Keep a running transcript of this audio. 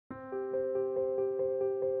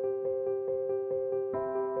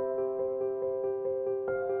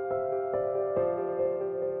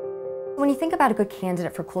When you think about a good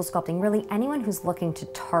candidate for CoolSculpting, really anyone who's looking to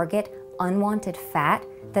target unwanted fat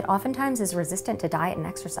that oftentimes is resistant to diet and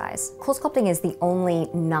exercise. CoolSculpting is the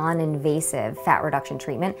only non-invasive fat reduction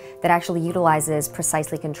treatment that actually utilizes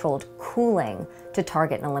precisely controlled cooling to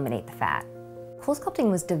target and eliminate the fat.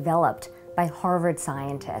 CoolSculpting was developed by Harvard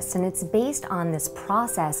scientists, and it's based on this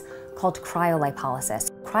process called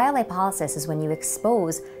cryolipolysis. Cryolipolysis is when you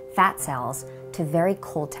expose fat cells to very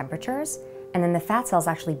cold temperatures, and then the fat cells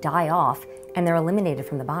actually die off and they're eliminated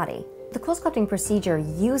from the body. The CoolSculpting procedure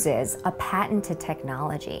uses a patented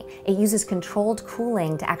technology. It uses controlled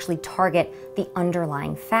cooling to actually target the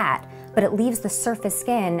underlying fat, but it leaves the surface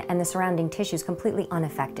skin and the surrounding tissues completely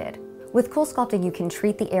unaffected. With CoolSculpting, you can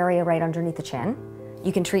treat the area right underneath the chin.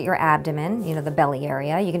 You can treat your abdomen, the belly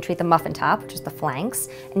area. You can treat the muffin top, which is the flanks,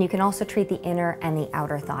 and you can also treat the inner and the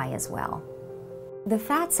outer thigh as well. The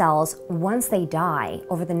fat cells, once they die,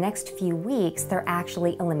 over the next few weeks, they're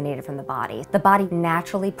actually eliminated from the body. The body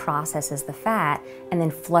naturally processes the fat and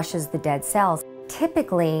then flushes the dead cells.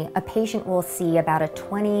 Typically, a patient will see about a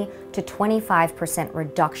 20 to 25%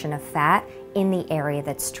 reduction of fat in the area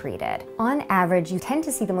that's treated. On average, you tend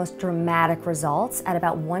to see the most dramatic results at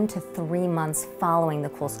about 1 to 3 months following the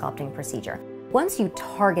CoolSculpting procedure. Once you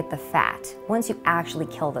target the fat, once you actually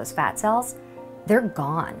kill those fat cells, they're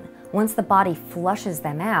gone. Once the body flushes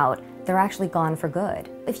them out, they're actually gone for good.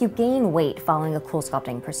 If you gain weight following a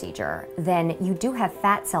CoolSculpting procedure, then you do have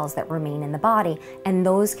fat cells that remain in the body, and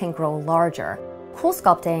those can grow larger.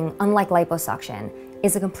 CoolSculpting, unlike liposuction,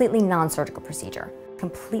 is a completely non-surgical procedure,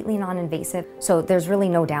 completely non-invasive, so there's really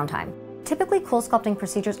no downtime. Typically, CoolSculpting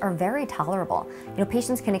procedures are very tolerable.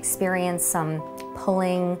 Patients can experience some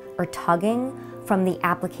pulling or tugging from the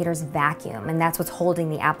applicator's vacuum, and that's what's holding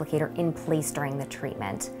the applicator in place during the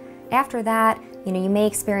treatment. After that, you may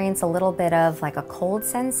experience a little bit of like a cold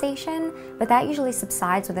sensation, but that usually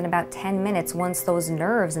subsides within about 10 minutes once those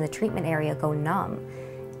nerves in the treatment area go numb.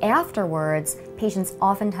 Afterwards, patients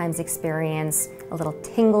oftentimes experience a little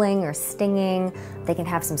tingling or stinging. They can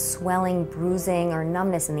have some swelling, bruising, or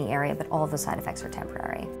numbness in the area, but all of those side effects are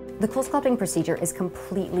temporary. The CoolSculpting procedure is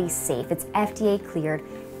completely safe. It's FDA cleared,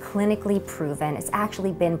 clinically proven. It's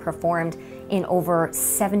actually been performed in over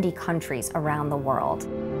 70 countries around the world.